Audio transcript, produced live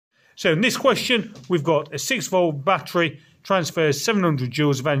So in this question, we've got a 6-volt battery transfers 700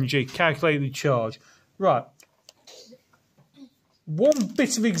 joules of energy, calculate the charge. Right. One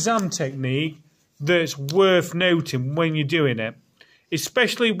bit of exam technique that's worth noting when you're doing it,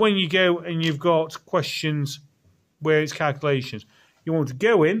 especially when you go and you've got questions where it's calculations. You want to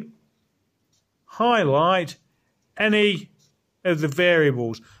go in, highlight any of the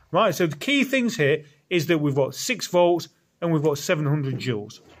variables. Right, so the key things here is that we've got 6 volts and we've got 700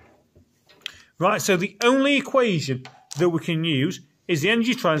 joules. Right, so the only equation that we can use is the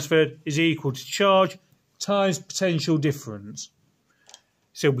energy transferred is equal to charge times potential difference.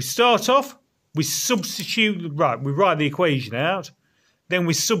 So we start off, we substitute, right, we write the equation out, then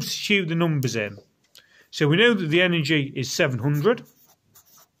we substitute the numbers in. So we know that the energy is 700.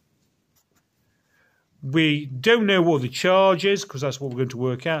 We don't know what the charge is because that's what we're going to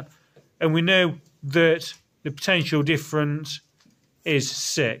work out. And we know that the potential difference is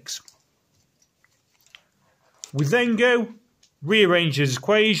 6. We then go, rearrange this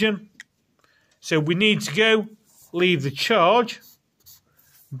equation. So we need to go leave the charge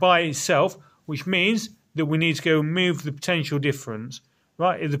by itself, which means that we need to go and move the potential difference.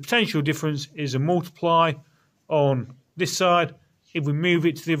 Right? If the potential difference is a multiply on this side, if we move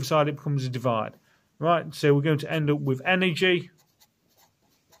it to the other side, it becomes a divide. Right? So we're going to end up with energy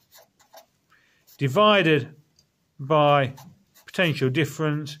divided by potential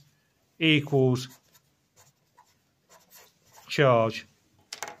difference equals charge.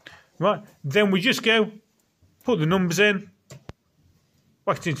 Right? Then we just go, put the numbers in,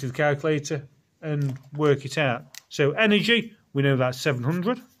 whack it into the calculator and work it out. So energy, we know that's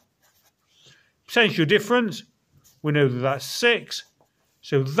 700. Potential difference, we know that that's 6.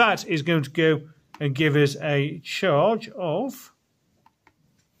 So that is going to go and give us a charge of,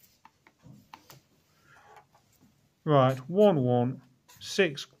 right,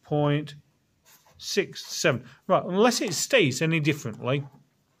 116.67. Right, unless it states any differently,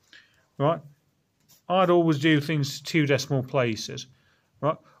 right, I'd always do things to 2 decimal places,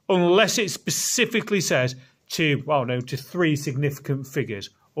 right, unless it specifically says to, well, no, to 3 significant figures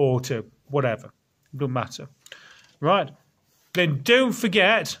or to whatever, it doesn't matter, right. Then don't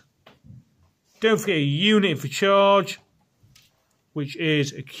forget a unit for charge, which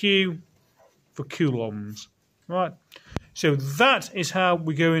is a Q for coulombs, right? So that is how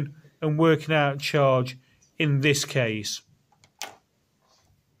we're going and working out charge in this case.